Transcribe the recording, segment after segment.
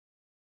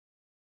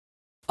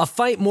A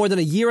fight more than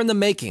a year in the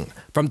making,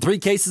 from 3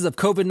 cases of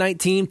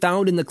COVID-19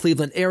 found in the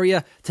Cleveland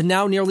area to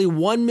now nearly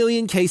 1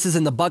 million cases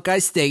in the Buckeye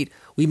State.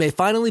 We may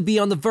finally be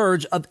on the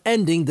verge of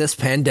ending this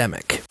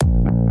pandemic.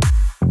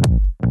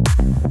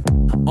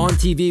 On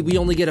TV, we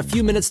only get a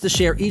few minutes to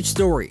share each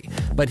story,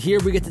 but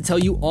here we get to tell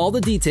you all the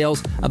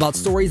details about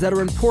stories that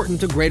are important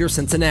to Greater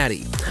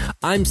Cincinnati.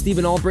 I'm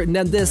Stephen Albritton,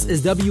 and this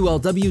is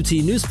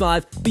WLWT News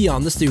 5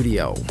 Beyond the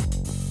Studio.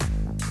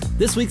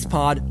 This week's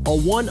pod, a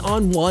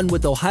one-on-one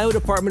with Ohio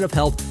Department of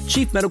Health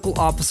Chief Medical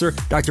Officer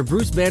Dr.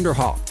 Bruce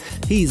Vanderhoff.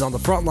 He's on the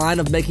front line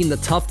of making the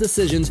tough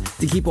decisions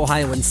to keep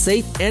Ohioans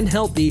safe and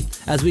healthy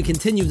as we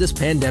continue this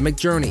pandemic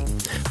journey.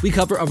 We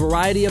cover a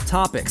variety of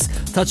topics,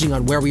 touching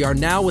on where we are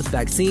now with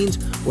vaccines,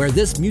 where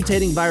this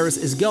mutating virus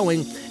is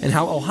going, and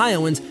how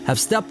Ohioans have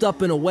stepped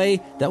up in a way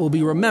that will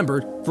be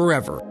remembered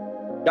forever.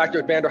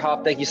 Dr.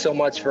 Vanderhoff, thank you so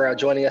much for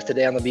joining us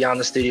today on the Beyond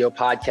the Studio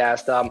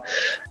podcast.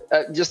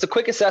 Just a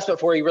quick assessment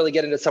before we really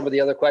get into some of the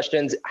other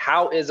questions.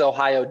 How is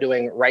Ohio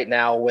doing right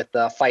now with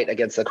the fight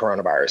against the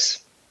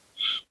coronavirus?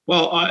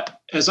 Well,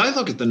 as I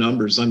look at the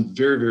numbers, I'm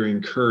very, very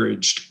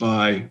encouraged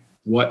by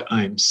what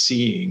I'm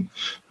seeing.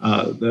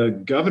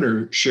 The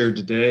governor shared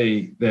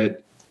today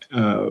that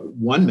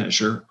one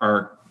measure,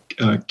 our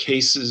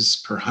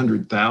cases per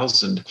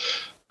 100,000,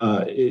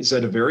 is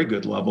at a very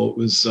good level. It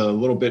was a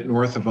little bit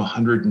north of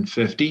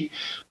 150.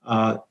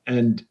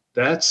 And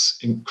that's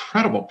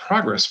incredible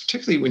progress,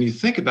 particularly when you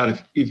think about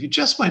it. If you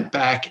just went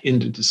back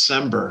into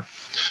December,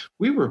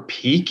 we were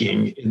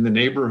peaking in the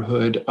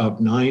neighborhood of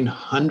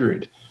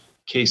 900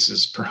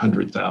 cases per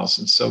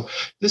 100,000. So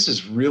this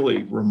is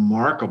really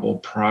remarkable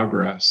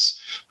progress.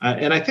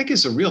 And I think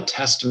is a real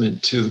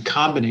testament to the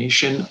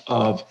combination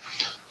of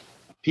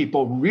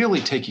people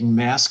really taking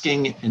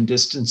masking and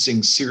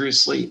distancing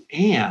seriously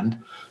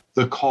and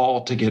the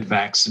call to get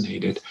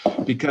vaccinated.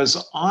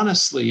 Because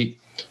honestly,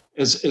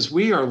 as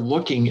we are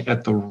looking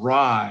at the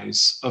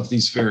rise of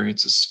these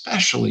variants,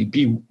 especially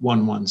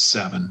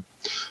B117,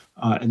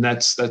 and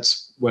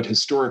that's what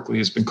historically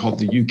has been called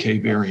the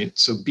UK variant.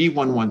 So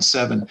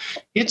B117,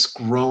 it's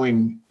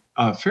growing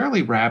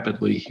fairly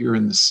rapidly here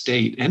in the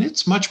state, and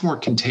it's much more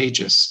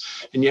contagious.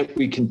 And yet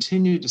we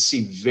continue to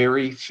see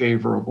very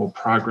favorable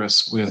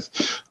progress with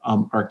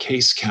our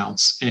case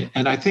counts.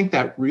 And I think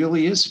that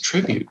really is a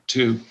tribute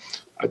to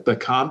the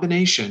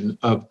combination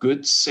of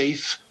good,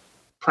 safe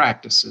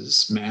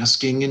practices,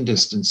 masking and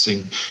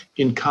distancing,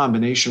 in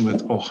combination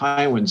with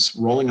Ohioans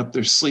rolling up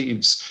their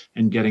sleeves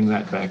and getting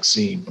that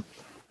vaccine.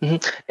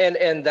 Mm-hmm.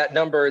 And that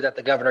number that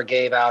the governor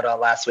gave out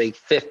last week,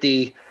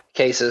 50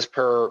 cases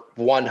per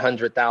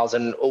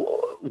 100,000.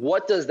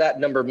 What does that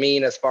number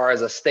mean as far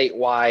as a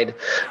statewide?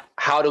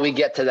 How do we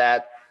get to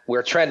that?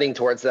 We're trending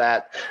towards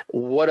that.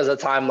 What does a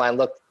timeline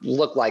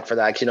look like for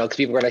that? Because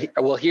people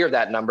will hear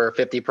that number,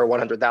 50 per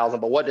 100,000.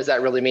 But what does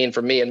that really mean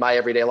for me in my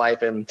everyday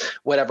life and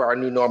whatever our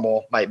new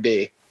normal might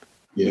be?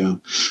 Yeah,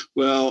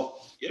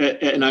 well,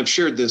 and I've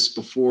shared this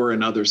before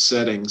in other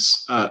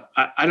settings.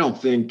 I don't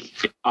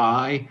think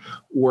I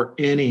or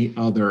any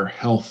other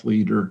health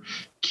leader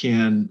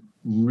can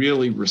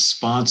really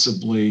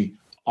responsibly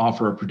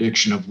offer a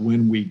prediction of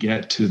when we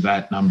get to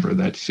that number,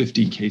 that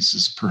 50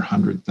 cases per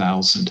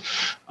 100,000.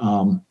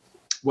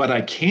 What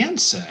I can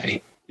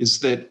say is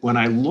that when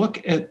I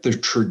look at the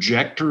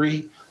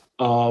trajectory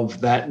of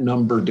that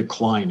number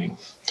declining,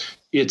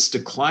 it's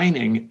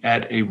declining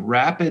at a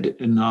rapid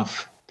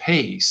enough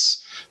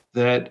pace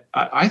that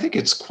I think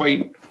it's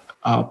quite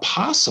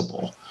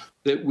possible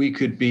that we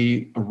could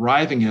be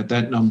arriving at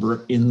that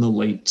number in the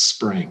late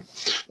spring.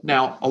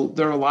 Now,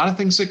 there are a lot of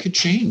things that could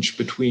change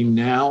between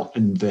now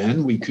and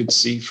then. We could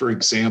see, for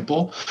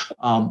example,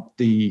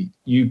 the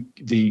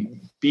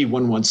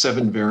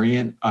B117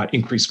 variant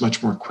increase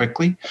much more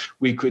quickly.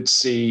 We could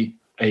see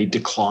a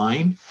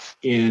decline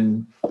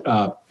in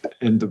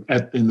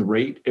the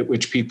rate at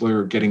which people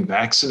are getting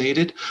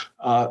vaccinated.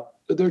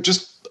 There are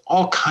just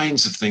all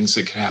kinds of things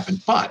that could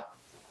happen. But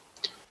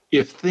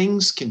if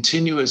things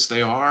continue as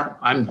they are,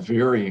 I'm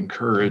very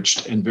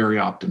encouraged and very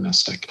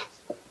optimistic.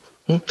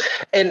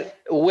 And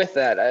with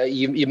that,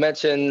 you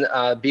mentioned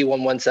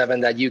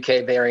B117, that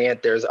UK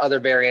variant. There's other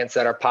variants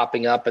that are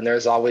popping up, and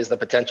there's always the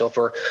potential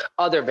for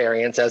other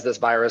variants as this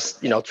virus,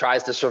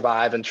 tries to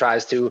survive and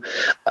tries to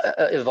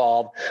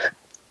evolve.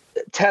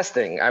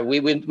 Testing.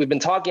 We've been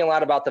talking a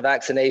lot about the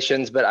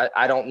vaccinations, but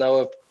I don't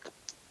know if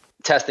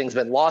testing's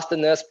been lost in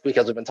this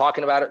because we've been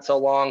talking about it so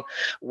long.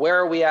 Where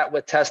are we at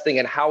with testing,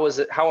 and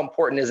how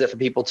important is it for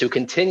people to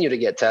continue to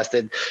get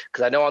tested?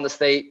 Because I know on the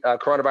state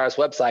coronavirus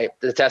website,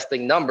 the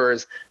testing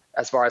numbers,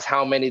 as far as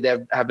how many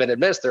that have been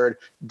administered,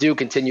 do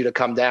continue to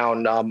come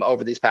down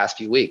over these past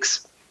few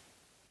weeks.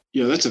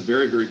 Yeah, that's a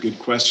very, very good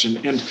question.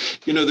 And,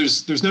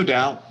 there's no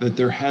doubt that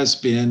there has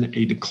been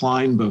a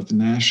decline both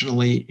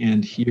nationally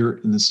and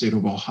here in the state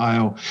of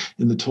Ohio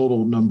in the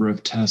total number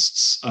of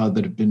tests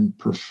that have been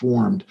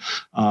performed.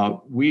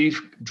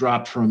 We've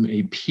dropped from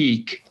a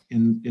peak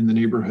in the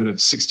neighborhood of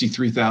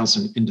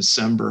 63,000 in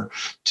December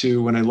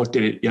to, when I looked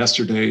at it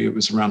yesterday, it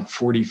was around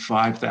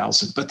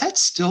 45,000. But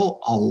that's still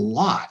a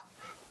lot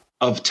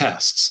of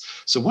tests.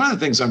 So one of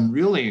the things I'm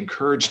really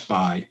encouraged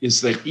by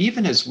is that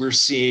even as we're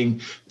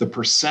seeing the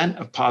percent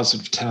of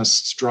positive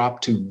tests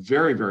drop to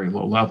very, very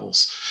low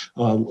levels,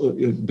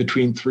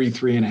 between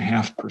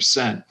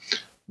 3.5%,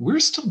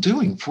 we're still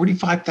doing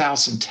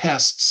 45,000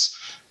 tests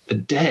a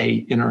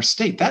day in our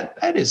state.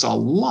 That is a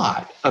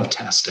lot of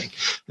testing.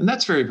 And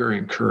that's very, very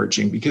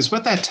encouraging, because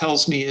what that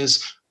tells me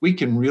is we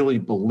can really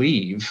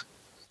believe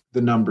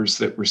the numbers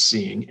that we're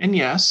seeing. And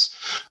yes,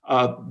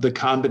 the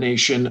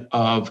combination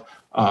of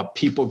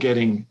people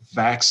getting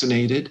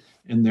vaccinated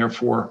and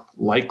therefore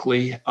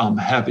likely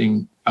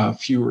having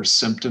fewer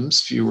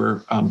symptoms,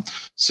 fewer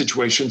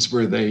situations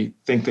where they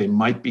think they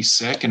might be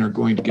sick and are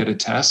going to get a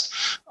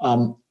test,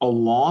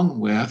 along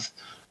with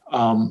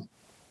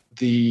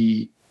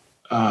the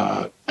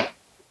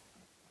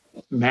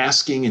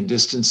masking and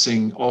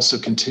distancing also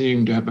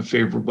continuing to have a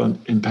favorable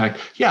impact.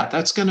 Yeah,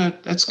 that's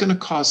gonna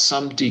cause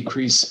some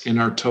decrease in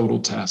our total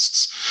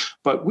tests.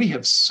 But we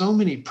have so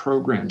many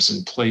programs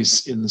in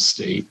place in the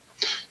state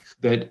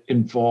that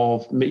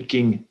involve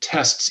making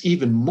tests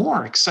even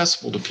more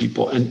accessible to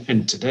people.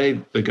 And today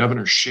the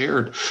governor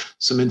shared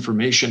some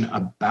information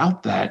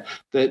about that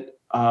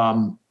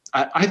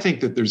I think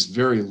that there's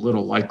very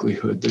little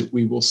likelihood that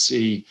we will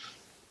see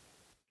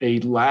a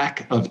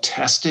lack of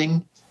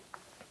testing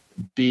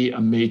be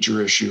a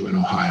major issue in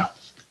Ohio.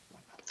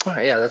 All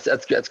right, yeah,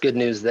 that's good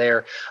news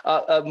there.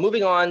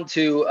 Moving on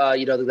to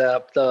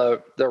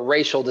the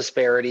racial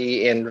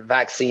disparity in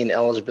vaccine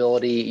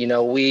eligibility.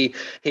 We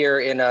here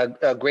in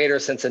a greater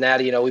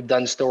Cincinnati, we've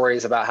done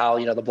stories about how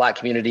the Black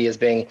community is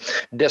being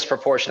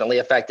disproportionately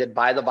affected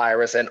by the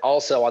virus, and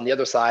also on the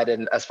other side,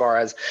 and as far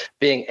as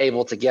being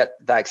able to get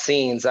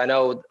vaccines. I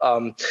know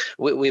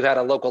we've had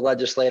a local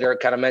legislator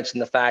kind of mention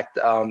the fact,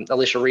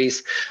 Alicia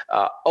Reese,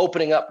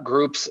 opening up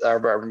groups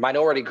or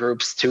minority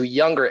groups to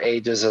younger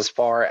ages as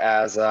far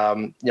as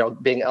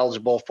being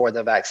eligible for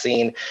the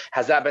vaccine.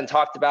 Has that been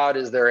talked about?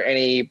 Is there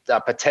any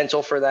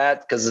potential for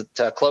that, because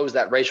to close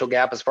that racial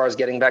gap as far as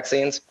getting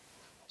vaccines?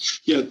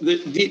 Yeah,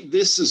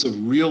 this is a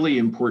really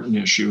important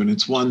issue, and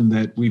it's one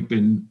that we've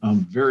been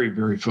very,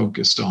 very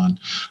focused on.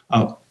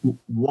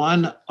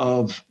 One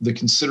of the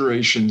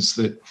considerations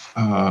that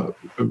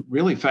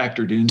really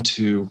factored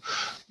into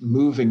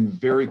moving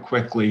very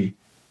quickly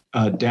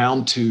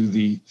down to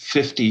the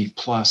 50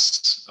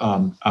 plus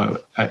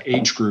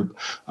age group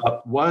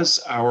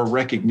was our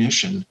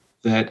recognition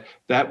that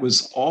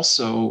was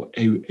also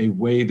a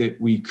way that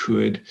we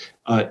could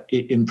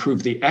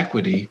improve the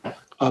equity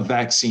of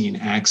vaccine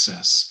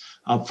access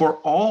for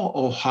all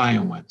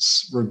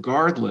Ohioans,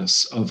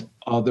 regardless of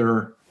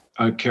other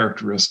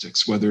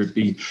characteristics, whether it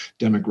be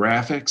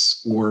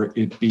demographics or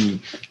it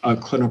be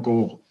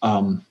clinical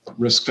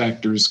risk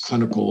factors,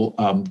 clinical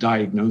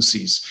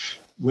diagnoses.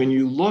 When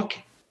you look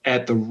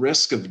at the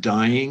risk of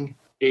dying,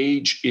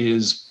 age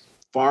is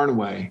far and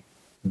away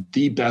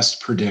the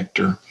best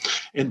predictor.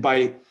 And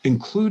by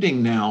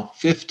including now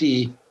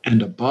 50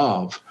 and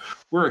above,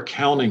 we're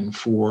accounting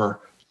for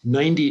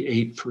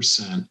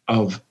 98%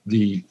 of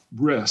the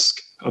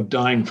risk of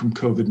dying from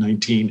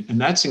COVID-19,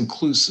 and that's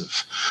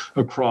inclusive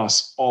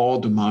across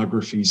all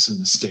demographies in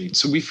the state.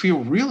 So we feel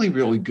really,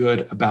 really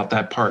good about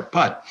that part,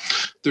 but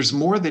there's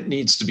more that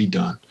needs to be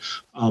done.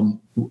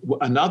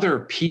 Another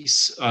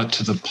piece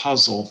to the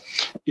puzzle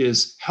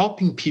is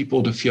helping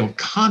people to feel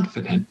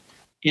confident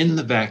in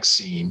the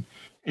vaccine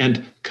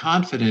and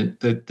confident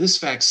that this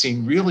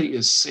vaccine really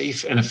is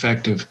safe and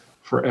effective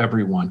for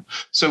everyone.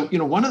 So,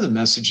 one of the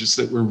messages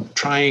that we're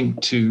trying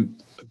to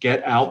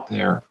get out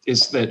there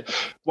is that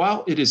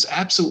while it is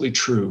absolutely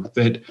true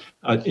that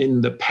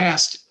in the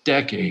past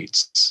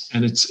decades,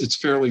 and it's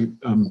fairly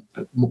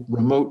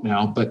remote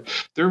now, but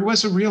there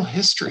was a real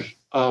history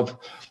of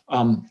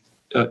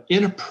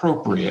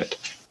inappropriate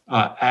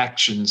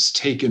actions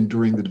taken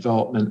during the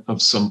development of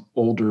some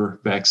older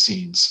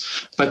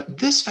vaccines. But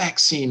this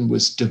vaccine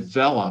was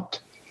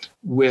developed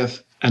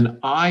with an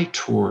eye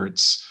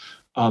towards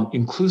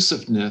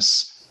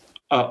inclusiveness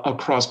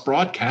across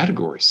broad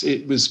categories.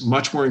 It was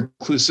much more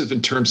inclusive in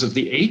terms of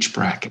the age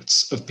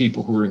brackets of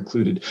people who were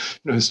included.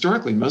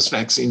 Historically, most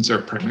vaccines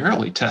are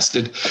primarily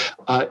tested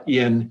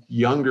in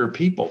younger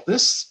people.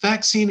 This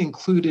vaccine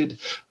included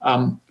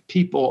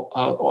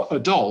people,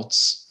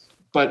 adults,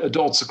 but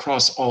adults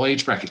across all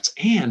age brackets.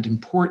 And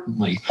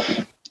importantly,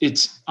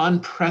 it's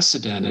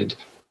unprecedented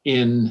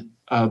in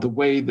the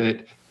way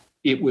that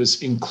it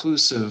was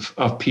inclusive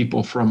of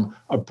people from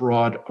a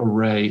broad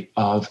array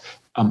of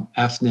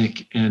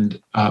ethnic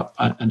and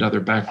other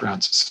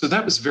backgrounds. So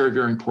that was very,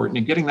 very important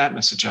in getting that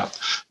message out.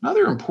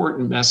 Another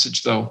important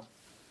message, though,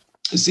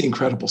 is the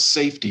incredible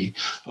safety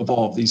of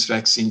all of these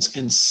vaccines,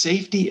 and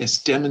safety is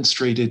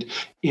demonstrated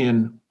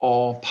in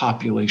all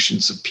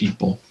populations of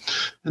people.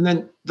 And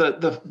then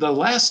the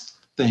last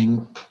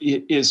thing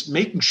is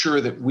making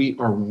sure that we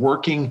are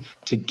working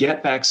to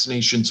get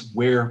vaccinations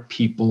where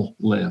people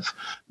live,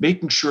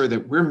 making sure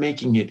that we're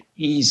making it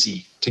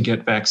easy to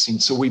get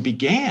vaccines. So we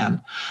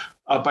began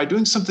by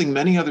doing something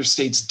many other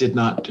states did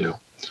not do.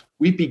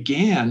 We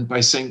began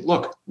by saying,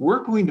 look,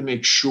 we're going to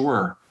make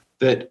sure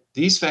that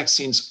these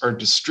vaccines are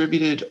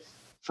distributed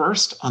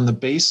First, on the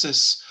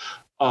basis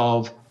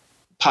of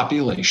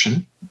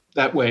population.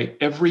 That way,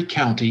 every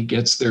county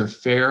gets their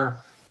fair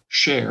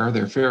share,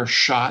 their fair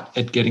shot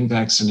at getting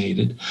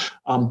vaccinated.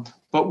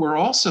 But we're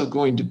also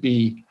going to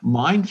be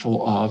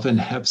mindful of and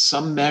have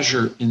some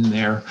measure in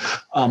there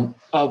of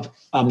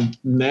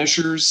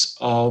measures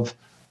of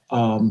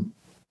the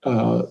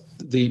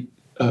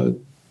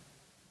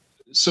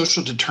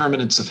social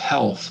determinants of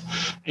health,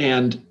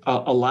 and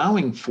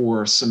allowing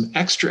for some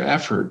extra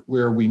effort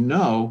where we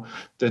know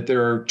that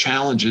there are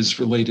challenges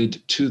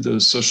related to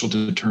those social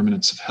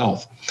determinants of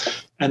health.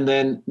 And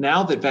then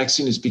now that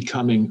vaccine is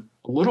becoming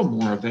a little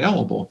more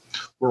available,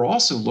 we're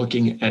also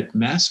looking at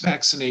mass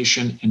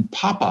vaccination and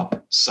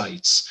pop-up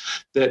sites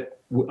that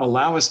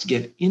allow us to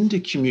get into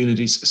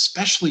communities,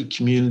 especially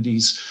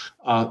communities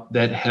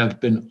that have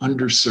been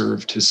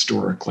underserved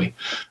historically.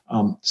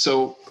 I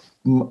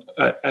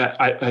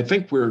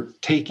think we're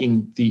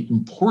taking the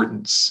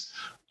importance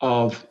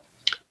of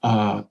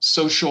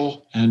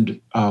social and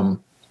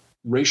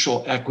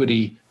racial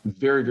equity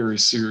very, very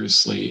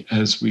seriously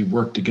as we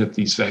work to get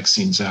these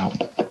vaccines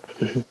out.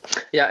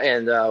 Yeah,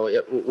 and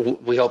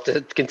we hope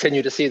to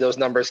continue to see those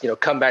numbers,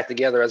 come back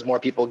together as more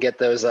people get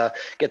those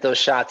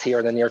shots here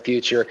in the near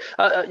future.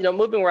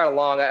 Moving right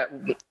along,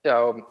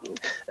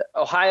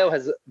 Ohio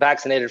has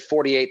vaccinated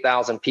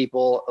 48,000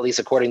 people, at least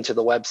according to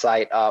the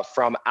website,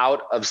 from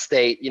out of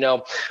state.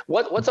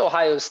 What's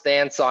Ohio's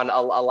stance on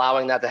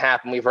allowing that to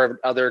happen? We've heard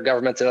other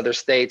governments in other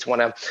states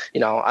want to, I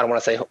don't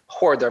want to say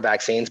hoard their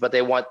vaccines, but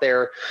they want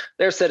their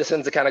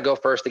citizens to kind of go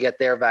first to get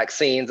their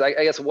vaccines. I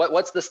guess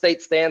what's the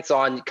state stance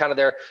on kind of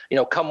their,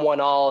 come one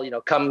all,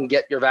 come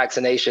get your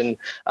vaccination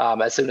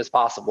as soon as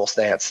possible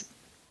stance?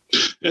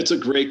 It's a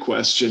great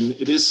question.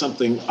 It is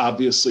something,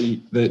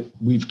 obviously, that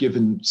we've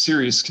given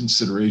serious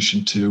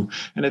consideration to.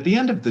 And at the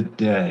end of the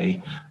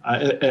day,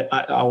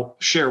 I'll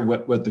share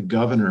what the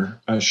governor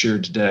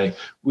shared today.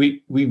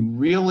 We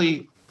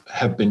really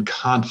have been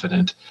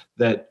confident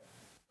that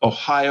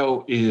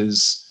Ohio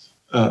is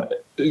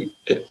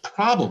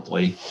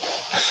probably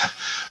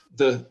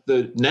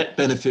the net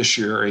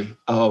beneficiary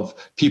of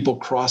people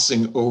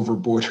crossing over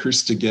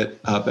borders to get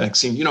a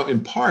vaccine,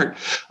 in part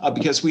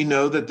because we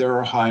know that there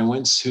are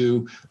Ohioans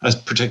who,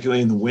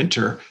 particularly in the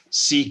winter,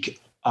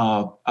 seek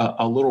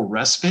a little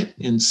respite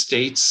in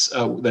states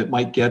that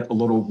might get a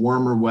little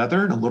warmer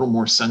weather and a little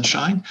more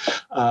sunshine.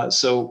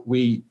 So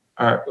we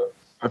are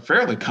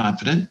fairly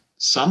confident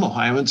some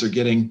Ohioans are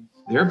getting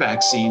their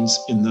vaccines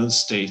in those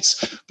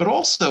states, but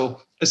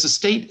also as a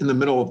state in the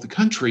middle of the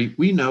country,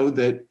 we know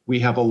that we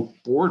have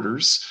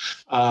borders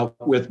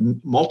with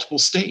multiple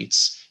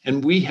states.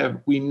 And we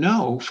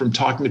know from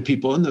talking to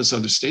people in those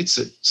other states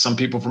that some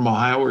people from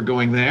Ohio are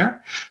going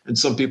there and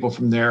some people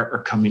from there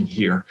are coming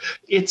here.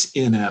 It's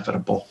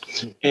inevitable.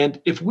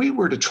 And if we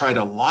were to try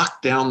to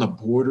lock down the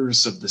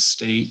borders of the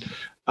state,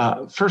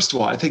 first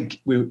of all, I think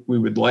we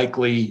would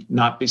likely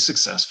not be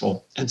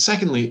successful. And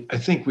secondly, I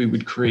think we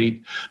would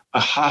create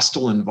a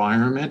hostile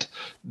environment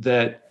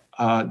that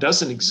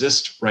doesn't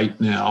exist right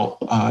now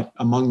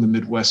among the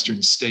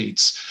Midwestern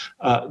states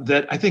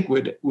that I think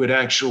would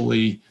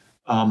actually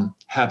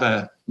have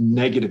a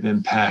negative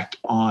impact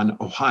on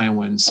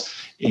Ohioans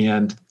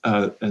and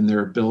their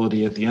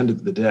ability at the end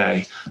of the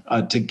day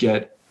to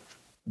get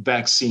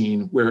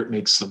vaccine where it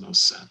makes the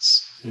most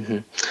sense. Mm-hmm.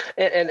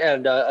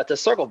 And to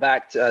circle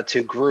back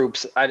to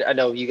groups, I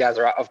know you guys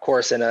are, of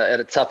course, in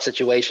a tough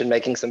situation,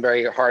 making some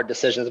very hard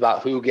decisions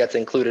about who gets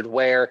included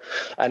where.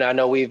 And I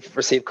know we've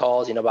received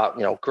calls,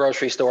 about,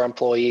 grocery store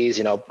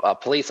employees,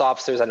 police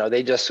officers. I know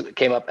they just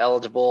came up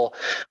eligible.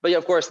 But,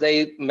 of course,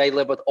 they may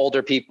live with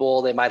older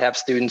people. They might have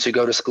students who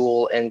go to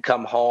school and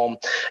come home.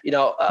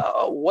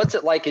 What's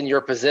it like in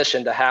your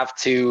position to have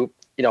to,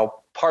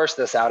 parse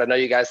this out? I know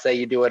you guys say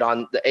you do it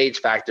on the age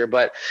factor,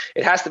 but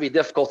it has to be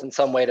difficult in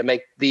some way to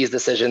make these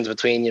decisions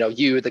between,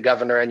 you, the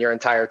governor, and your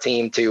entire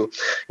team to,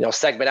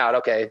 segment out,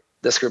 okay,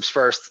 this group's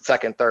first,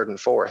 second, third, and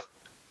fourth.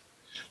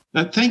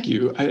 Thank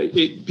you,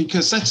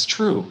 because that's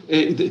true.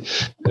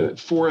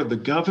 For the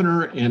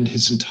governor and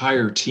his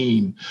entire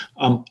team,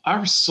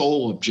 our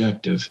sole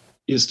objective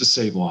is to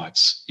save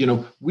lives.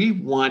 We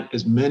want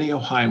as many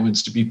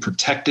Ohioans to be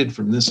protected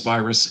from this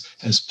virus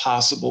as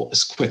possible,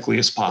 as quickly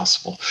as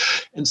possible.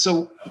 And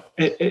so,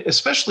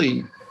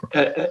 especially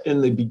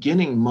in the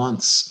beginning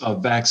months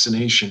of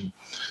vaccination,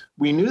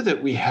 we knew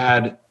that we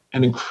had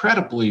an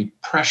incredibly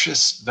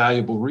precious,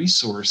 valuable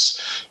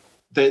resource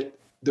that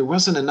there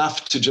wasn't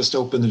enough to just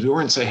open the door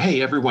and say,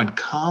 hey, everyone,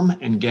 come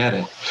and get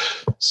it.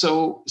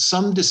 So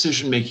some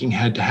decision-making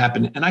had to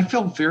happen. And I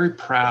felt very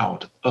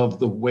proud of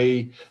the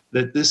way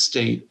that this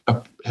state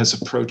has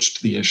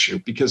approached the issue,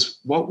 because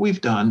what we've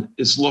done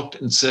is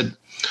looked and said,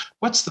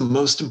 what's the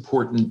most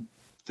important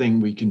thing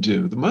we can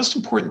do? The most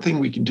important thing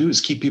we can do is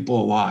keep people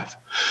alive,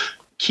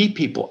 keep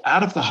people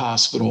out of the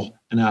hospital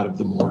and out of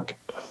the morgue.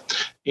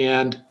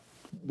 And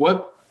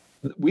what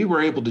we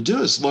were able to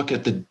do is look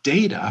at the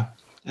data.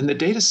 And the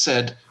data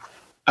said,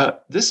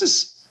 this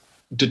is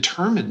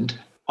determined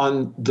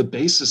on the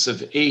basis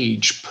of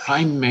age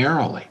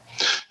primarily.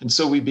 And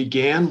so we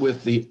began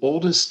with the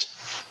oldest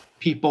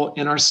people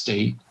in our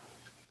state,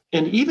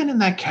 and even in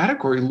that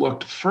category,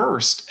 looked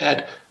first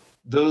at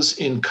those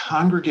in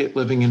congregate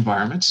living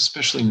environments,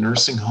 especially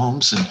nursing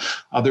homes and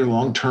other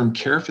long-term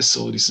care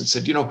facilities, and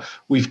said,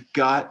 we've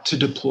got to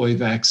deploy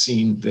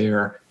vaccine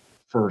there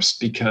first,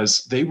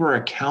 because they were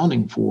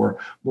accounting for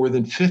more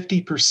than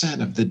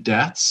 50% of the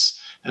deaths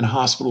and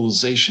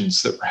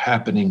hospitalizations that were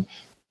happening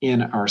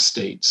in our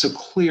state. So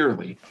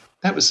clearly,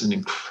 that was an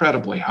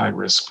incredibly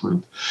high-risk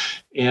group.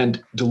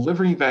 And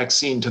delivering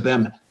vaccine to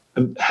them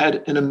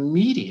had an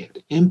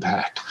immediate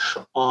impact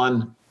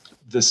on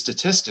the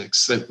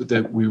statistics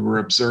that we were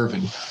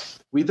observing.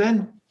 We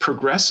then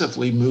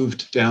progressively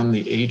moved down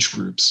the age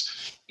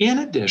groups. In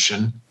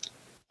addition,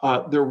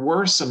 there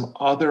were some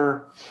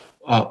other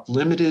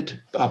limited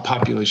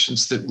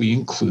populations that we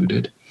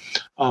included.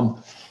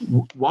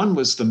 One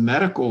was the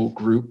medical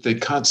group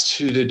that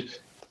constituted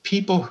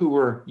people who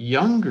were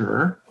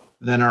younger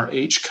than our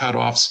age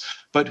cutoffs,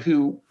 but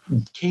who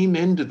came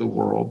into the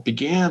world,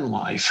 began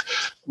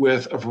life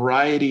with a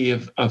variety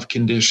of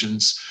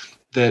conditions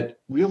that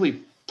really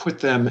put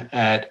them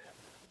at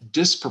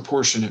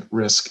disproportionate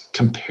risk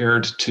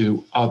compared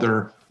to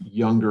other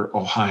younger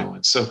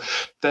Ohioans. So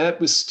that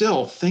was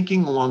still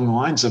thinking along the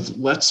lines of,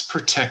 let's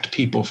protect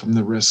people from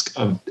the risk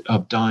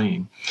of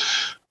dying.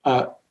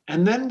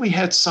 And then we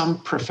had some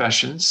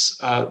professions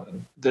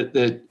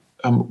that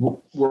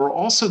were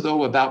also,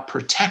 though, about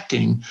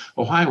protecting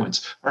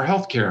Ohioans, our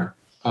healthcare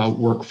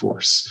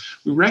workforce.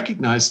 We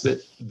recognize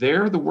that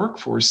they're the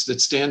workforce that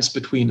stands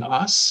between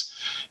us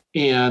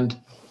and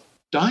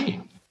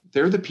dying.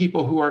 They're the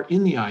people who are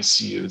in the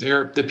ICU.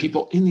 They're the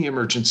people in the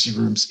emergency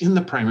rooms, in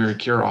the primary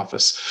care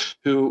office,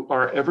 who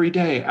are every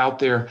day out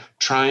there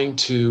trying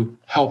to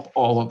help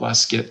all of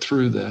us get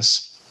through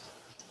this.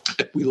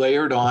 We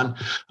layered on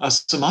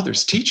some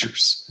others,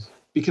 teachers,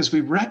 because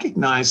we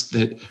recognized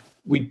that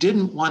we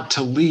didn't want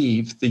to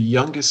leave the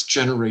youngest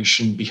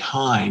generation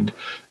behind,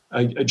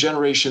 a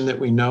generation that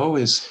we know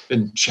has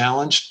been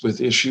challenged with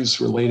issues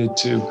related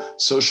to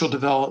social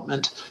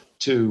development,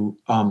 to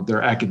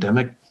their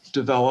academic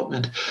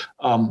development,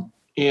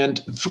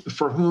 and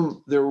for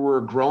whom there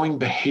were growing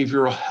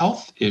behavioral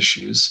health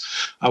issues.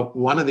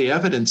 One of the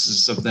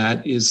evidences of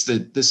that is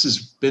that this has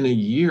been a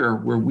year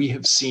where we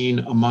have seen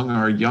among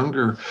our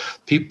younger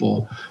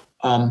people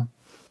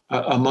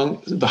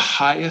among the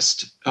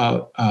highest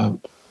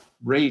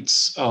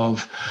rates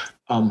of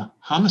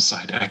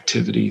homicide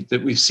activity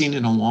that we've seen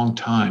in a long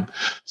time.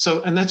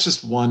 So, and that's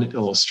just one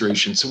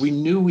illustration. So we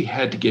knew we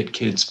had to get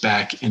kids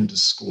back into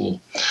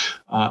school,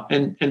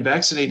 and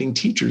vaccinating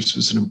teachers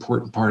was an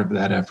important part of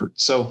that effort.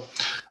 So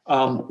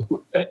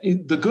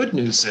the good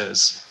news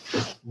is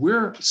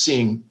we're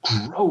seeing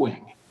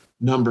growing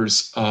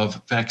numbers of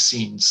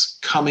vaccines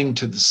coming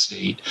to the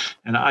state.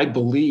 And I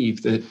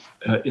believe that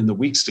in the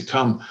weeks to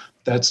come,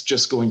 that's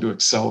just going to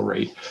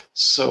accelerate.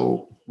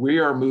 So we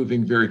are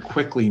moving very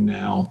quickly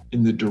now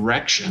in the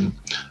direction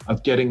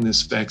of getting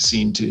this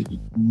vaccine to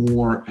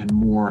more and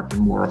more and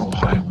more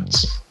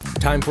Ohioans.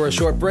 Time for a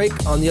short break.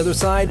 On the other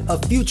side, a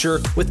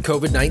future with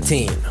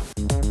COVID-19.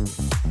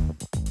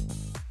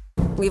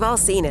 We've all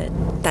seen it.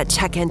 That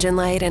check engine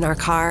light in our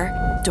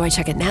car. Do I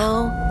check it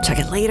now? Check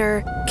it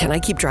later? Can I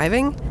keep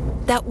driving?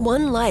 That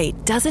one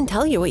light doesn't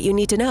tell you what you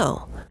need to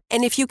know.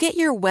 And if you get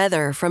your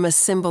weather from a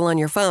symbol on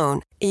your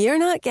phone, you're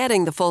not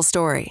getting the full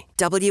story.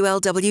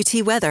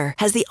 WLWT Weather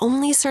has the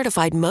only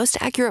certified most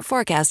accurate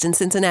forecast in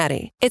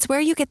Cincinnati. It's where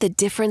you get the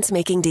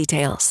difference-making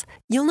details.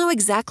 You'll know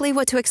exactly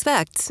what to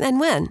expect and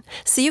when,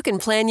 so you can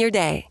plan your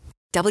day.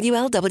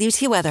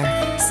 WLWT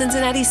Weather,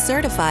 Cincinnati's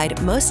certified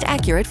most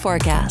accurate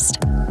forecast.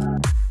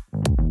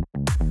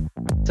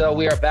 So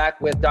we are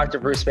back with Dr.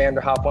 Bruce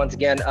Vanderhoff once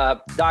again.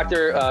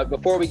 Doctor,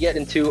 before we get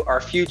into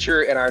our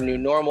future and our new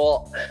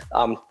normal,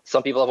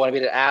 some people have wanted me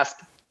to ask,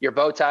 your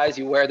bow ties,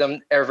 you wear them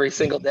every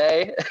single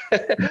day.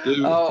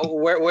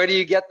 Where do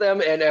you get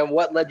them, and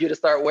what led you to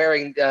start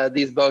wearing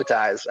these bow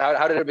ties?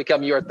 How did it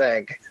become your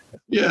thing?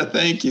 Yeah,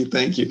 thank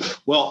you.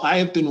 Well, I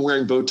have been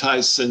wearing bow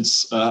ties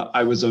since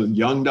I was a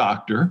young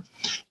doctor.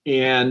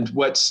 And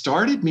what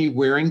started me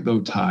wearing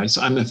bow ties,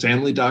 I'm a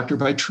family doctor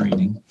by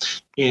training.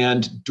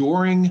 And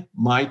during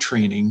my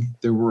training,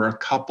 there were a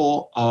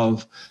couple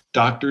of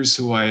doctors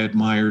who I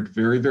admired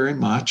very, very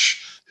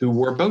much who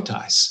wore bow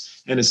ties.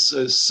 And it's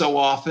so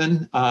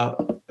often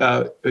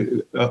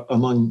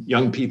among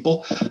young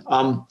people,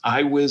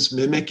 I was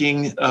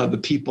mimicking the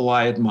people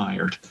I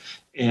admired.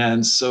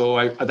 And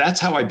so that's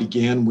how I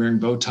began wearing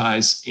bow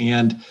ties.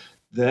 And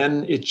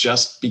then it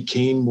just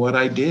became what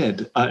I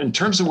did. In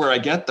terms of where I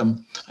get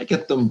them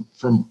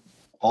from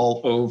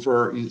all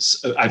over.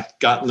 I've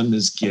gotten them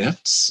as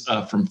gifts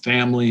from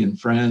family and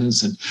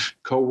friends and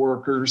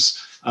coworkers,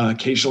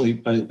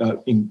 occasionally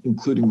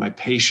including my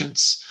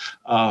patients,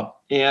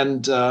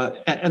 and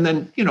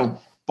then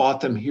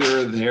bought them here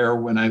or there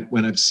when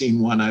I've seen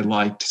one I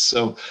liked.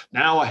 So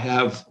now I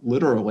have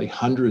literally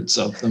hundreds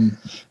of them,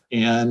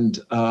 and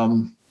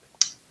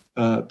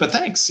but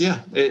thanks.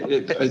 Yeah,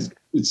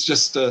 it's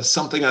just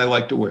something I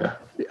like to wear.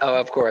 Oh,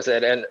 of course.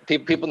 And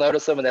people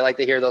notice them and they like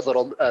to hear those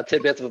little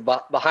tidbits of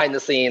behind the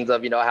scenes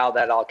of, how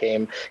that all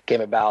came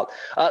about.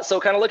 So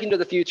kind of looking to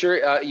the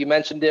future, you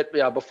mentioned it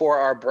before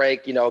our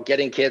break,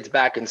 getting kids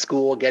back in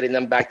school, getting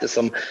them back to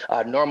some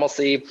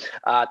normalcy.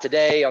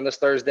 Today, on this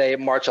Thursday,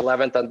 March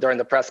 11th, during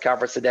the press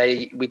conference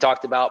today, we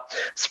talked about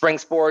spring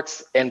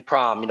sports and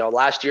prom.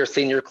 Last year's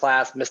senior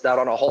class missed out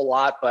on a whole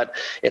lot, but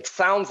it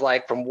sounds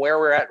like from where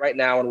we're at right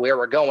now and where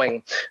we're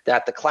going,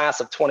 that the class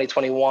of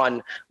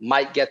 2021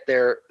 might get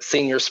their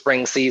senior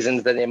spring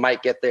seasons, then they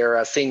might get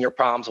their senior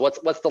proms.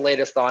 What's the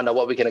latest on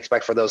what we can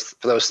expect for those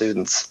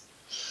students?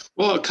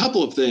 Well, a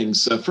couple of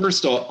things.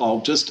 First,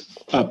 I'll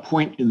just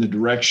point in the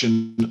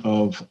direction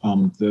of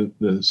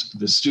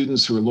the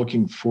students who are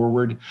looking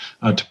forward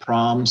to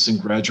proms and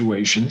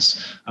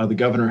graduations. The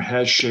governor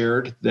has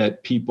shared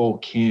that people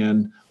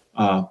can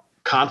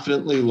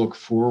confidently look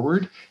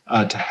forward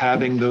to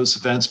having those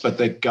events, but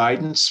that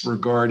guidance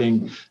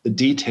regarding the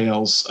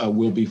details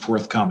will be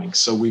forthcoming.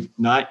 So we've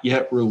not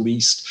yet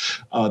released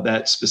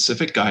that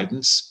specific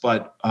guidance,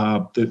 but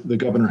the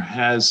governor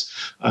has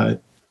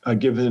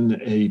given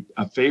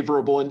a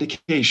favorable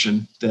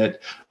indication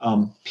that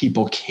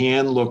people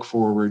can look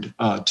forward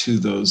to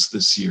those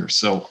this year.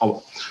 So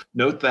I'll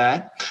note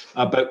that.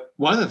 But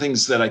one of the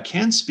things that I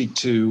can speak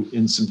to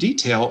in some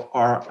detail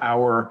are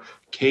our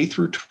K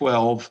through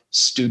 12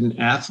 student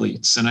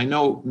athletes. And I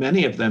know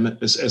many of them,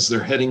 as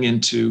they're heading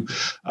into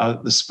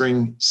the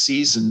spring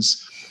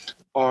seasons,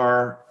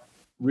 are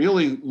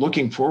really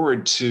looking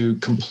forward to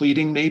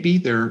completing maybe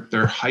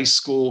their high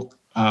school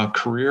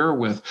career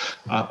with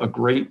a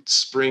great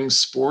spring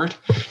sport,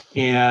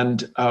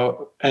 and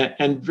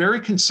very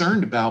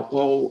concerned about,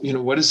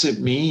 what does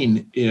it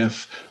mean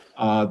if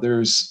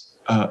there's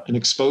an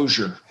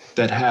exposure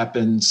that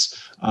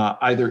happens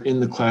either in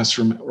the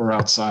classroom or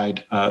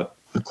outside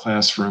the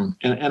classroom.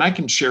 And I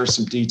can share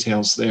some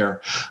details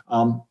there.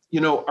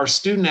 Our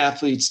student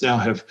athletes now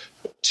have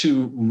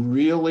two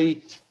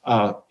really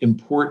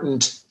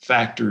important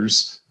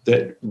factors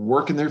that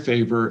work in their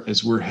favor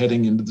as we're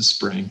heading into the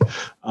spring.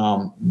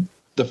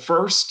 The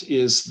first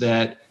is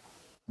that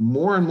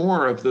more and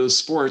more of those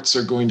sports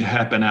are going to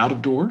happen out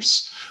of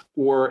doors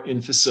or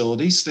in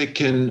facilities that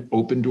can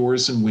open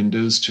doors and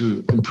windows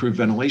to improve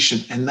ventilation.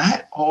 And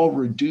that all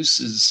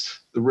reduces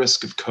the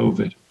risk of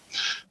COVID.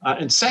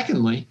 And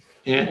secondly,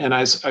 and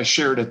as I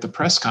shared at the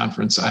press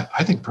conference,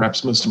 I think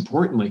perhaps most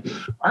importantly,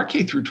 our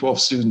K through 12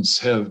 students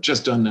have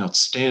just done an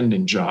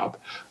outstanding job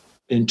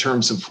in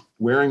terms of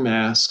wearing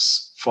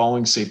masks,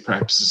 following safe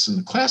practices in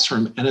the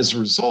classroom. And as a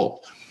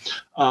result,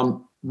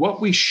 what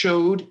we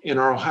showed in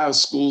our Ohio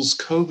schools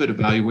COVID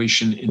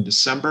evaluation in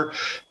December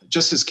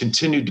just has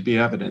continued to be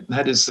evident. And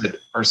that is that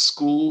our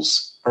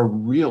schools are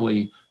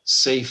really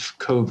safe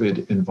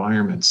COVID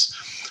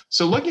environments.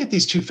 So looking at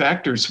these two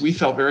factors, we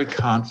felt very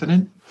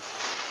confident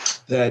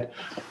that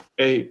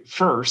a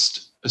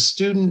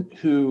student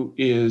who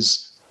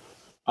is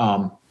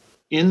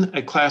in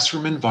a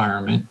classroom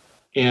environment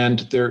and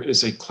there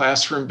is a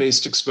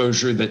classroom-based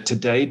exposure that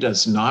today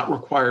does not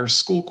require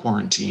school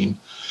quarantine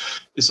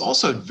is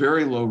also at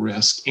very low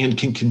risk and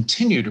can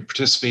continue to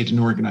participate in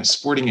organized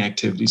sporting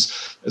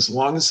activities as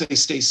long as they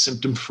stay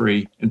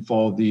symptom-free and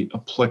follow the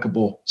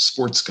applicable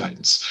sports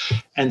guidance.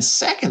 And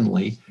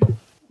secondly,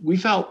 we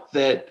felt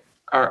that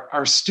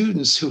our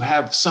students who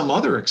have some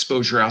other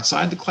exposure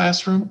outside the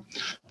classroom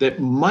that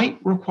might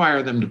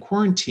require them to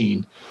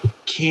quarantine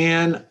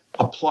can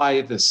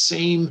apply the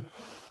same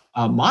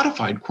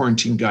modified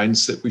quarantine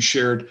guidance that we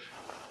shared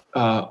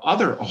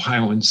other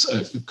Ohioans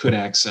could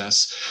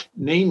access,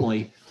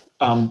 namely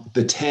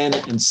the 10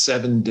 and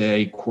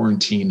 7-day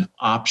quarantine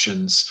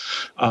options.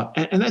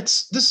 And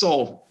this is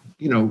all,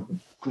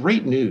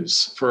 great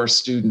news for our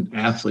student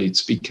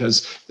athletes,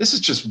 because this is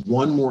just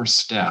one more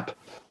step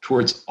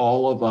towards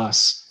all of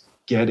us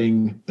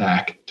getting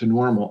back to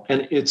normal.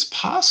 And it's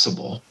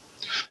possible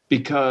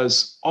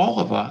because all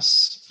of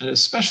us, and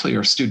especially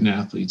our student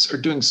athletes, are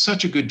doing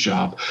such a good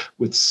job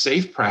with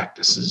safe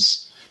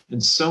practices,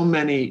 and so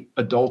many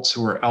adults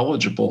who are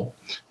eligible.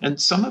 And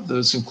some of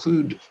those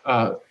include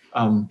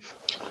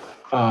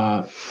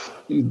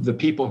the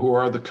people who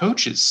are the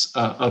coaches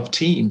of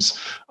teams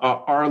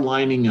are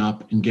lining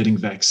up and getting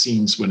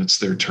vaccines when it's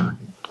their turn.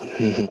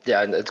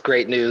 Yeah, and it's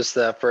great news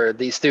for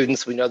these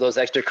students. We know those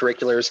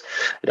extracurriculars,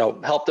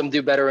 help them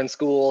do better in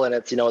school, and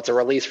it's it's a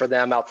release for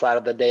them outside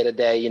of the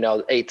day-to-day,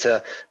 8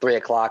 to 3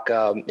 o'clock,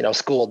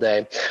 school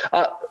day.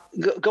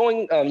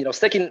 Going,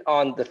 sticking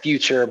on the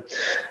future.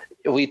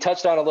 We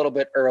touched on a little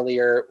bit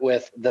earlier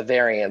with the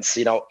variants.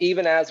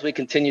 Even as we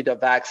continue to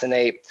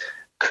vaccinate,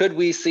 could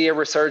we see a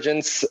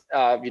resurgence,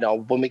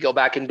 when we go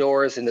back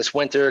indoors in this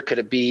winter? Could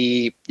it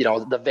be,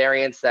 the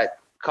variants that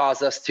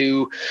cause us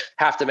to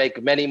have to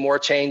make many more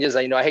changes?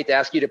 I hate to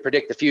ask you to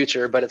predict the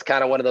future, but it's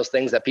kind of one of those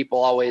things that people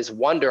always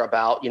wonder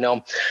about.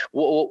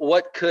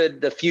 What could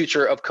the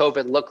future of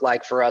COVID look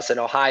like for us in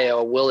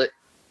Ohio?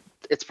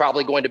 It's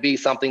probably going to be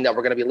something that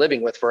we're going to be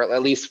living with for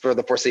at least for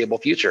the foreseeable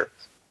future.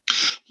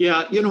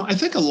 Yeah, I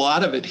think a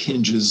lot of it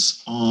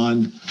hinges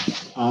on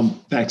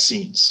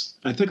vaccines.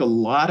 I think a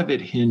lot of it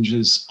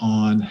hinges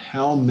on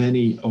how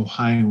many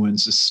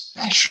Ohioans,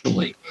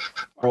 especially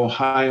are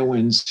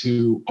Ohioans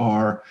who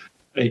are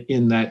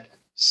in that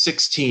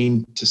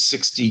 16 to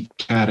 60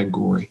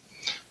 category,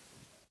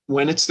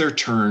 when it's their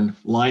turn,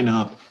 line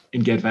up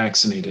and get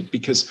vaccinated,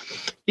 because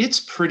it's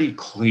pretty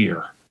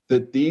clear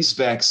that these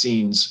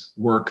vaccines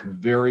work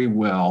very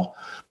well,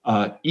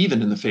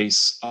 even in the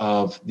face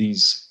of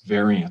these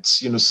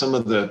variants. Some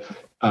of the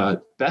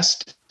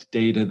best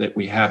data that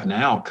we have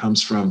now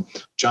comes from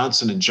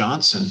Johnson &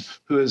 Johnson,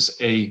 who is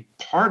a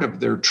part of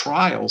their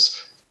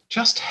trials,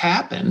 just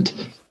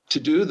happened to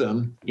do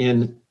them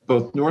in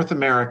both North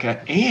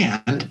America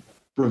and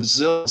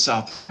Brazil and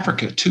South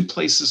Africa, two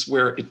places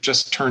where it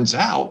just turns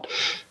out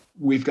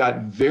we've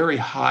got very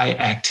high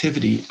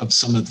activity of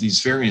some of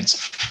these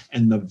variants,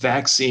 and the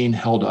vaccine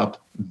held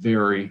up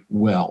very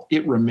well.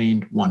 It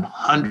remained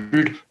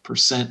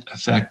 100%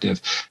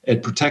 effective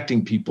at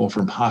protecting people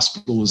from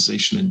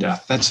hospitalization and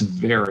death. That's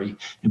very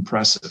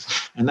impressive.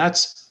 And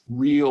that's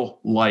real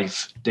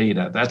life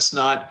data. That's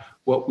not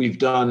what we've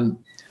done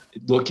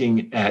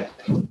looking at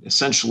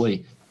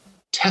essentially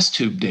test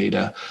tube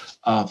data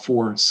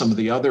for some of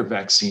the other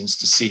vaccines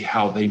to see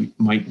how they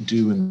might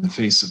do in the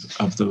face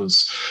of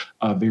those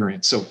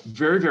variants. So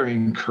very, very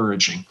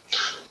encouraging.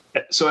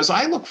 So as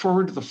I look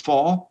forward to the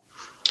fall,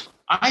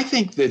 I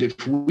think that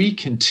if we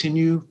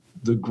continue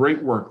the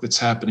great work that's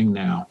happening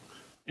now,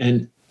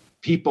 and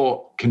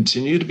people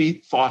continue to be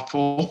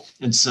thoughtful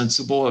and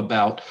sensible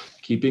about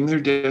keeping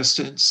their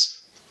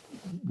distance,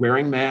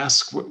 wearing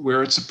masks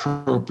where it's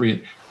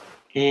appropriate,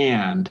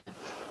 and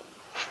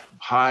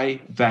high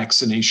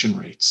vaccination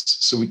rates.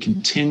 So we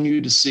continue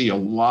to see a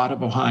lot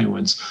of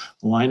Ohioans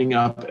lining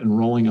up and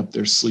rolling up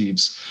their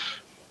sleeves.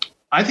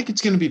 I think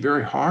it's going to be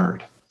very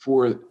hard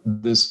for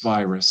this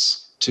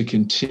virus to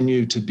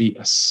continue to be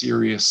a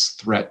serious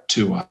threat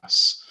to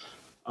us.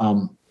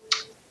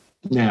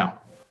 Now,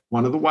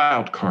 one of the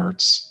wild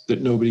cards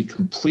that nobody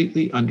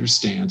completely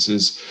understands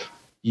is,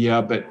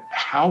 but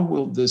how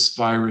will this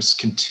virus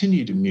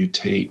continue to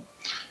mutate?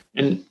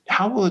 And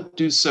how will it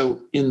do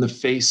so in the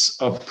face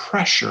of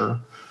pressure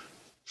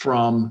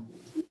from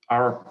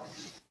our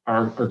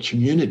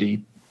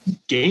community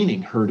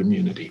gaining herd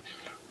immunity?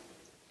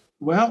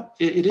 Well,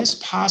 it is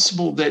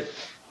possible that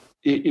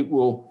it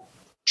will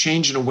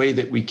change in a way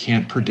that we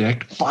can't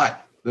predict.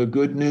 But the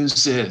good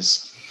news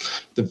is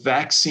the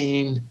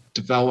vaccine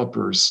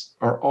developers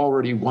are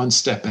already one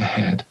step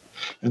ahead.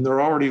 And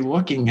they're already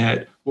looking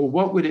at, well,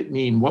 what would it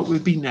mean? What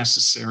would be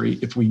necessary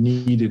if we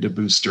needed a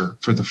booster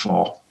for the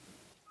fall?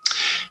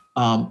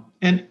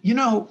 And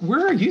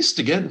we're used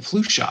to getting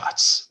flu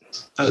shots.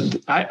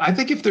 I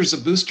think if there's a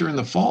booster in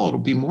the fall, it'll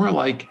be more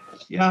like,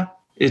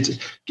 it's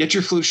get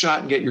your flu shot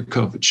and get your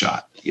COVID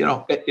shot.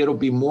 It'll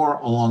be more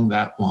along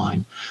that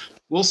line.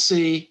 We'll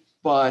see,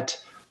 but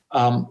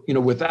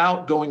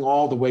without going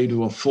all the way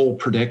to a full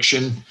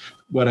prediction,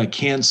 what I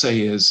can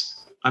say is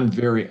I'm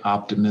very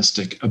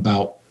optimistic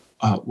about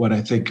what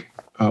I think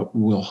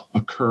will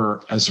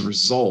occur as a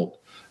result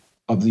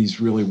of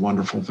these really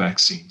wonderful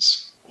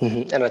vaccines.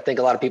 Mm-hmm. And I think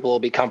a lot of people will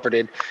be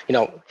comforted,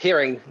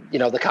 hearing,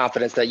 the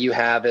confidence that you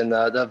have in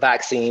the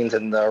vaccines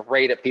and the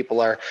rate that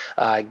people are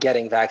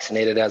getting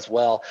vaccinated as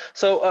well.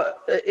 So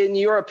in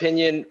your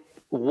opinion,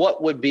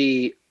 what would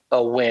be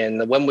a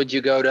win? When would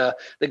you go to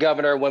the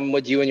governor? When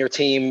would you and your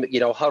team,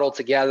 huddle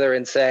together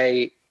and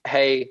say,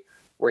 hey,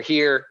 we're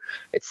here,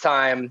 it's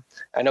time?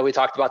 I know we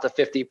talked about the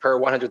 50 per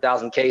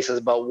 100,000 cases,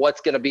 but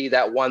what's going to be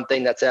that one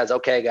thing that says,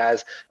 okay,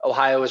 guys,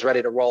 Ohio is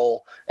ready to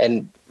roll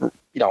and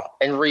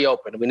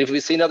reopen? I mean, if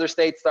we've seen other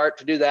states start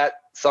to do that,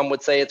 some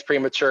would say it's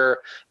premature,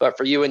 but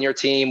for you and your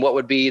team, what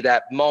would be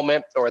that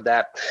moment or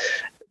that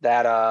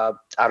I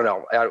don't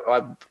know,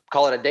 I'd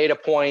call it a data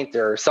point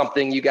or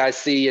something you guys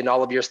see in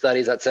all of your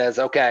studies that says,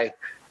 okay,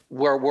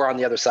 we're on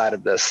the other side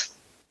of this?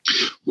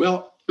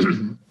 Well,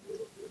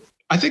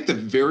 I think the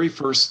very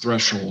first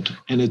threshold,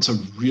 and it's a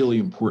really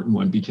important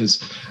one,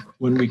 because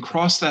when we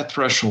cross that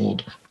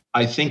threshold,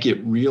 I think it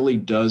really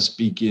does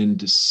begin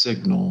to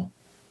signal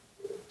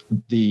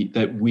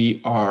that we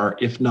are,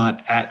 if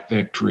not at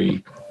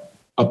victory,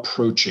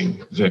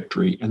 approaching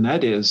victory. And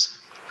that is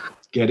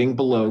getting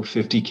below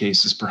 50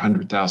 cases per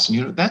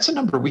 100,000. That's a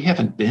number we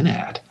haven't been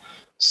at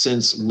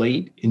since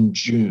late in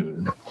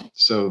June.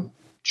 So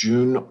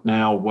June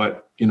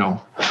now,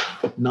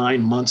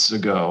 9 months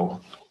ago.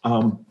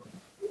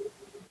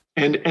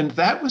 And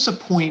that was a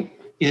point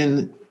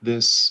in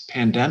this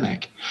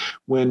pandemic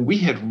when we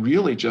had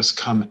really just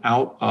come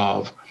out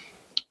of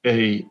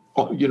a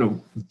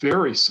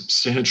very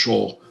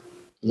substantial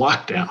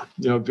lockdown,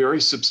 very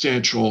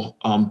substantial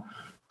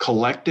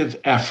collective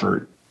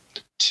effort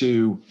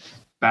to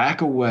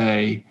back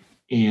away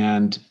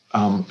and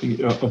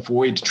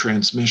avoid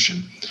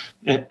transmission.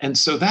 And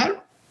so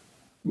that,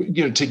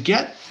 to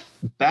get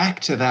back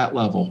to that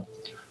level,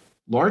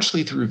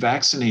 largely through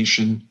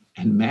vaccination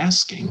and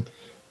masking,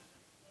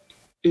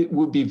 it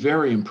would be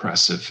very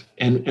impressive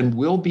and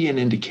will be an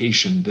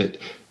indication that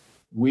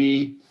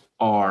we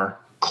are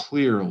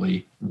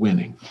clearly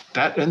winning.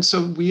 And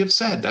so we have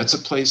said that's a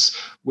place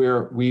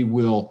where we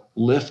will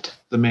lift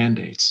the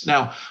mandates.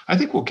 Now, I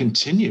think we'll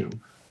continue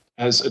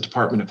as a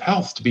Department of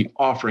Health to be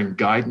offering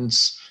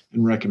guidance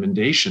and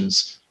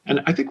recommendations.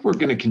 And I think we're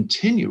going to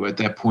continue at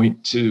that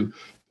point to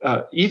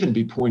even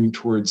be pointing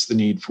towards the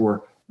need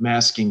for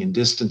masking and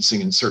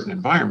distancing in certain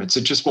environments.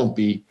 It just won't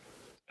be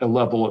a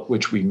level at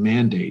which we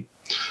mandate.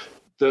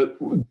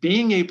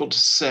 Being able to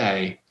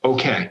say,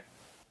 okay,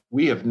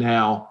 we have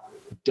now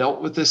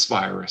dealt with this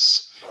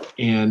virus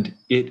and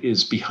it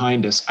is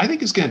behind us, I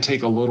think is going to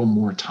take a little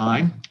more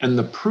time. And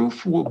the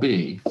proof will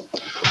be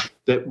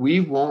that we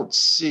won't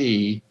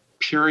see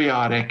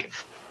periodic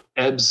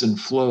ebbs and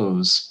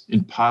flows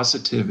in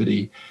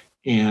positivity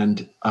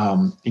and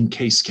in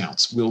case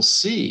counts. We'll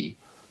see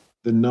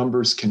the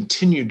numbers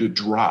continue to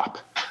drop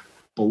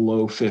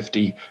below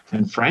 50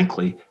 and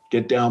frankly,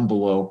 get down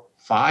below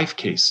 5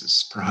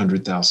 cases per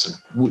 100,000.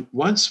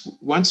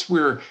 Once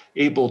we're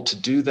able to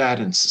do that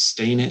and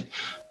sustain it,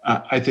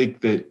 I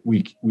think that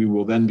we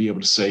will then be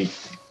able to say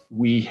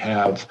we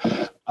have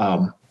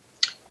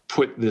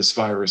put this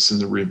virus in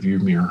the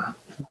rearview mirror.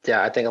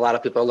 Yeah, I think a lot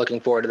of people are looking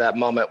forward to that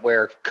moment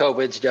where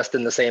COVID's just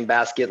in the same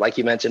basket, like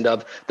you mentioned,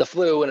 of the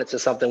flu, and it's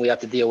just something we have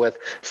to deal with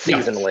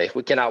seasonally. Yeah.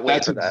 We cannot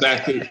wait for that.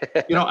 Exactly.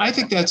 I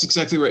think that's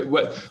exactly right.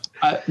 What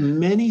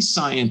many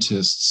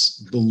scientists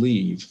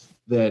believe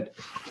that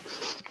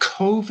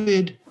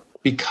COVID,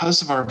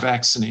 because of our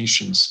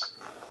vaccinations,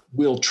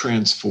 will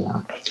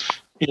transform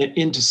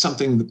into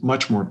something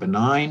much more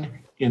benign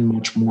and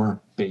much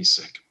more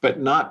basic, but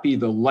not be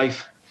the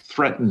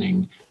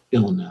life-threatening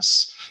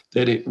illness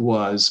that it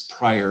was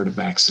prior to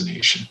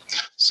vaccination.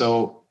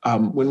 So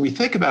when we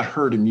think about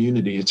herd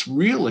immunity, it's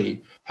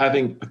really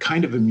having a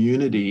kind of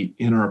immunity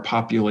in our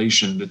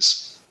population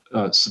that's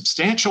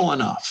substantial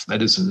enough,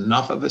 that is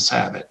enough of us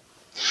have it,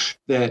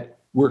 that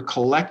we're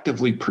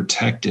collectively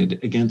protected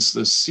against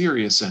the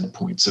serious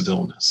endpoints of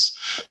illness,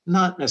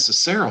 not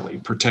necessarily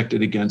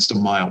protected against a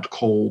mild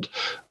cold,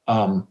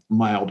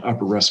 mild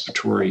upper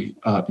respiratory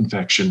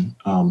infection.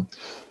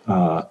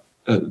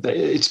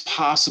 It's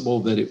possible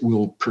that it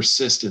will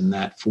persist in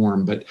that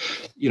form, but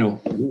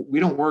we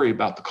don't worry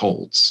about the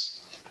colds.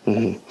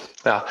 Mm-hmm.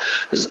 Yeah.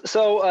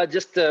 So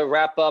just to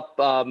wrap up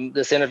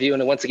this interview,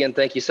 and once again,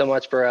 thank you so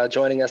much for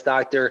joining us,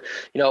 Doctor.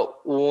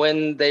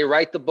 When they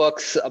write the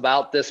books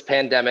about this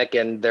pandemic,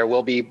 and there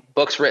will be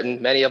books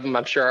written, many of them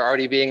I'm sure are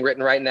already being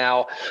written right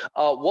now,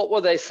 what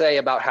will they say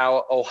about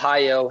how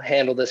Ohio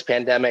handled this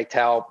pandemic,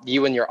 how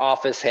you and your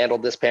office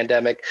handled this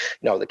pandemic?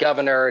 The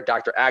governor,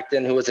 Dr.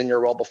 Acton, who was in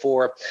your role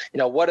before,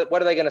 what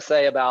are they going to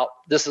say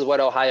about this is what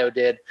Ohio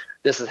did,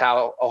 this is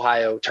how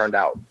Ohio turned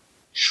out?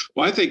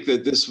 Well, I think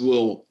that this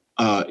will,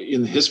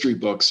 in the history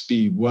books,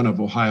 be one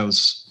of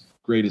Ohio's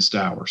greatest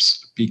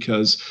hours,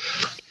 because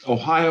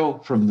Ohio,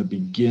 from the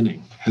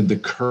beginning, had the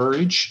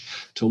courage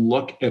to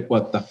look at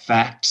what the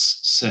facts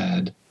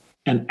said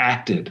and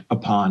acted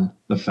upon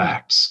the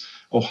facts.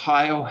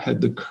 Ohio had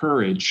the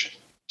courage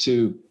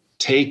to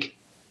take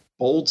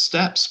bold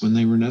steps when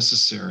they were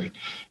necessary.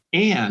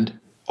 And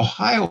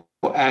Ohio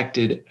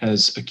acted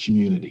as a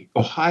community.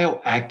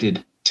 Ohio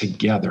acted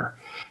together.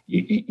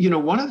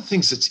 One of the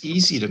things that's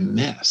easy to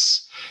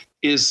miss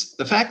is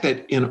the fact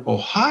that in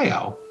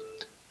Ohio,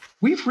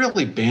 we've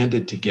really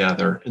banded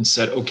together and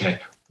said, okay,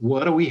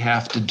 what do we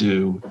have to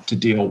do to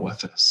deal with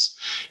this?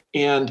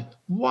 And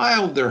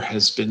while there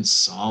has been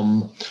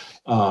some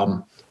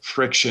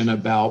friction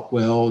about,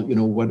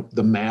 what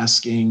the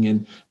masking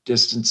and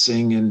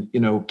distancing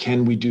and,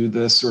 can we do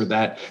this or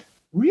that?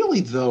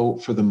 Really, though,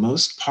 for the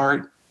most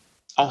part,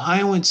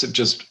 Ohioans have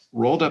just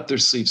rolled up their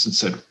sleeves and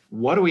said,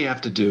 what do we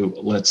have to do?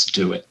 Let's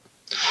do it.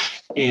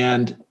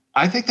 And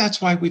I think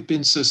that's why we've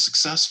been so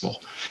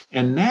successful.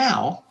 And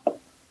now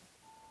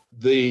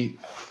the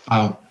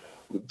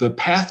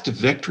path to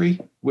victory,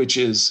 which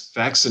is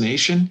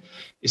vaccination,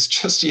 is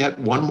just yet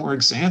one more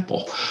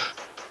example.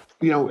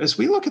 As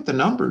we look at the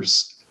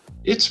numbers,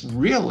 it's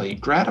really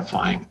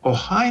gratifying.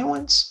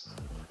 Ohioans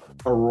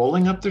are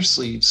rolling up their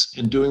sleeves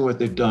and doing what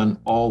they've done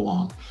all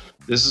along.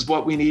 This is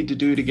what we need to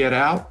do to get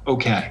out.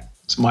 Okay,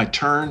 it's my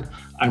turn.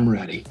 I'm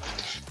ready.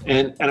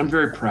 And I'm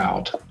very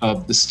proud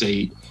of the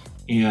state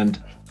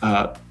and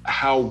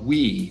how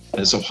we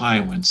as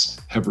Ohioans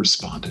have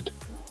responded.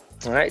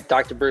 All right,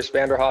 Dr. Bruce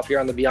Vanderhoff here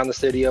on the Beyond the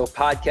Studio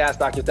podcast.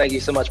 Doctor, thank you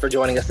so much for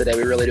joining us today.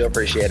 We really do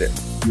appreciate it.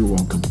 You're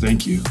welcome.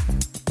 Thank you.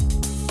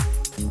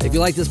 If you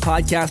like this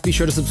podcast, be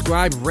sure to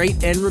subscribe,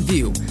 rate, and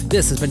review.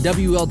 This has been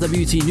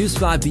WLWT News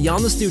 5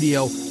 Beyond the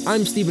Studio.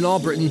 I'm Stephen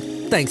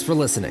Albritton. Thanks for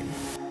listening.